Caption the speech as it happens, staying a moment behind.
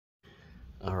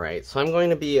Alright, so I'm going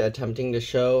to be attempting to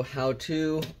show how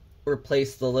to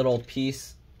replace the little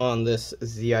piece on this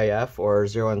ZIF or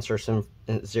zero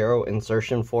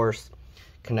insertion force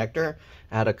connector.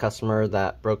 I had a customer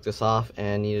that broke this off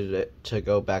and needed it to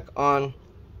go back on.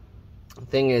 The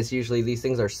thing is, usually these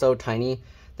things are so tiny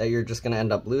that you're just going to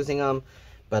end up losing them,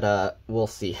 but we'll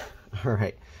see.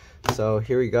 Alright, so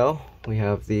here we go. We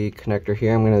have the connector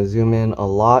here. I'm going to zoom in a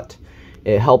lot.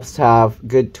 It helps to have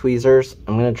good tweezers.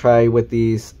 I'm going to try with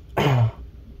these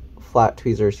flat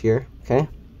tweezers here, okay?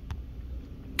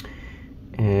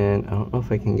 And I don't know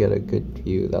if I can get a good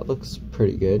view. That looks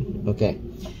pretty good. Okay,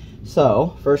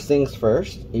 so first things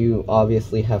first, you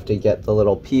obviously have to get the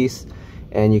little piece,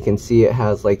 and you can see it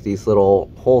has like these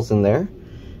little holes in there.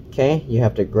 Okay, you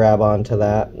have to grab onto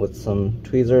that with some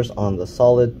tweezers on the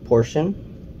solid portion.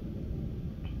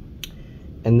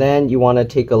 And then you want to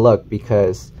take a look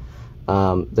because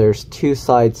there's two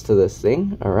sides to this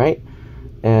thing, all right?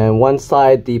 And one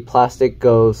side, the plastic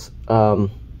goes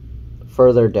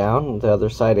further down. The other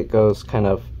side, it goes kind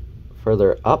of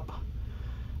further up.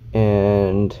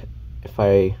 And if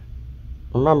I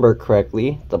remember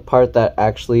correctly, the part that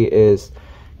actually is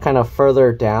kind of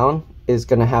further down is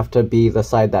going to have to be the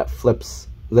side that flips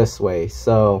this way.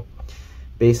 So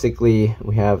basically,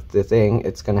 we have the thing,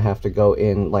 it's going to have to go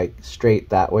in like straight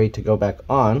that way to go back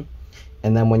on.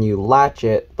 And then when you latch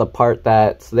it, the part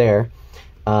that's there,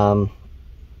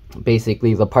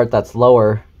 basically the part that's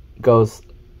lower goes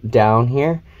down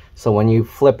here. So when you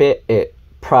flip it, it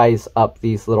pries up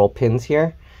these little pins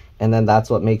here. And then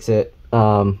that's what makes it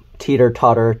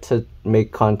teeter-totter to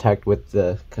make contact with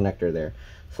the connector there.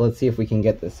 So let's see if we can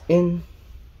get this in.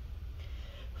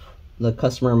 The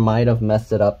customer might have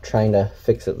messed it up trying to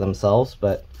fix it themselves,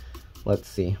 but let's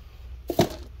see.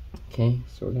 Okay,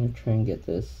 so we're going to try and get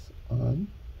this on,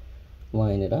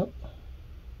 line it up,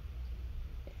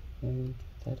 and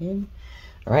get that in.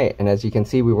 All right, and as you can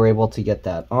see, we were able to get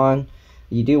that on.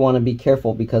 You do want to be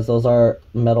careful because those are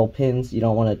metal pins. You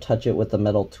don't want to touch it with the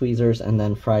metal tweezers and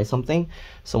then fry something.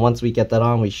 So once we get that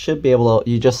on, we should be able to,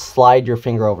 you just slide your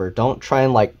finger over. Don't try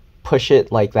and like push it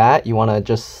like that. You want to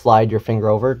just slide your finger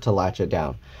over to latch it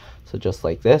down. So just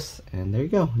like this, and there you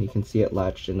go. You can see it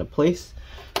latched into place.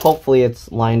 Hopefully it's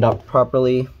lined up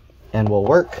properly and will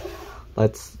work.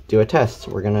 Let's do a test.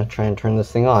 We're gonna try and turn this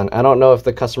thing on. I don't know if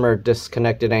the customer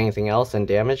disconnected anything else and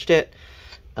damaged it,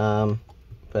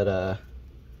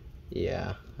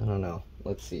 yeah, I don't know.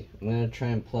 Let's see. I'm gonna try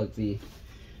and plug the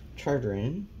charger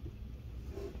in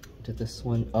to this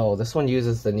one. Oh, this one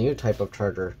uses the new type of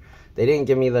charger. They didn't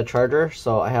give me the charger,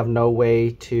 so I have no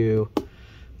way to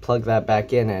plug that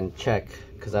back in and check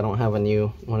because I don't have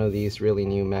one of these really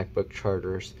new MacBook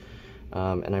chargers.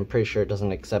 And I'm pretty sure it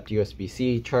doesn't accept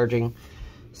USB-C charging.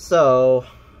 So,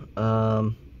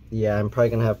 yeah, I'm probably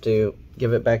gonna have to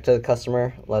give it back to the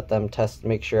customer, let them test,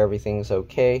 make sure everything's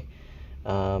okay.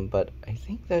 But I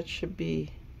think that should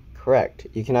be correct.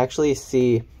 You can actually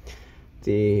see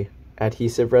the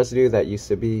adhesive residue that used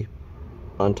to be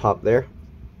on top there.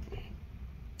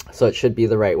 So it should be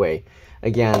the right way.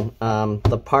 Again,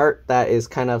 the part that is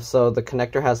kind of, so the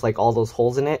connector has like all those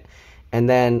holes in it. And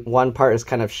then one part is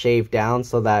kind of shaved down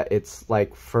so that it's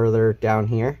like further down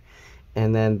here.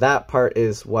 And then that part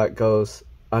is what goes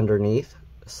underneath.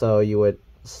 So you would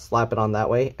slap it on that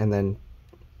way, and then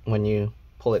when you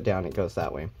pull it down, it goes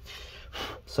that way.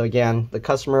 So again, the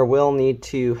customer will need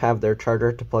to have their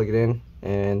charger to plug it in,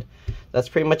 and that's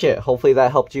pretty much it. Hopefully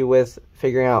that helped you with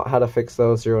figuring out how to fix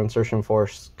those zero insertion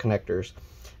force connectors.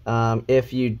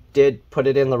 If you did put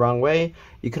it in the wrong way,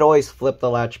 you could always flip the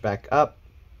latch back up.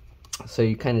 So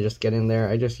you kind of just get in there.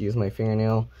 I just use my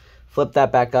fingernail, flip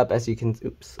that back up. As you can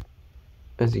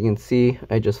see,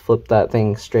 I just flipped that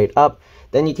thing straight up.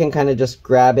 Then you can kind of just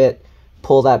grab it,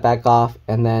 pull that back off,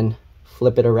 and then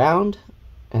flip it around,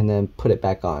 and then put it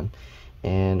back on.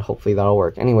 And hopefully that'll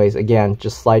work. Anyways, again,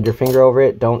 just slide your finger over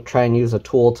it. Don't try and use a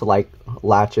tool to like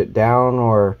latch it down,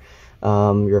 or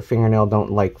your fingernail,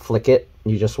 don't like flick it.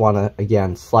 You just want to,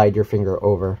 again, slide your finger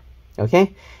over.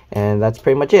 Okay, and that's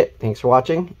pretty much it. Thanks for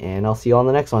watching, and I'll see you on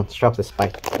the next one. Let's drop this.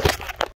 Bye.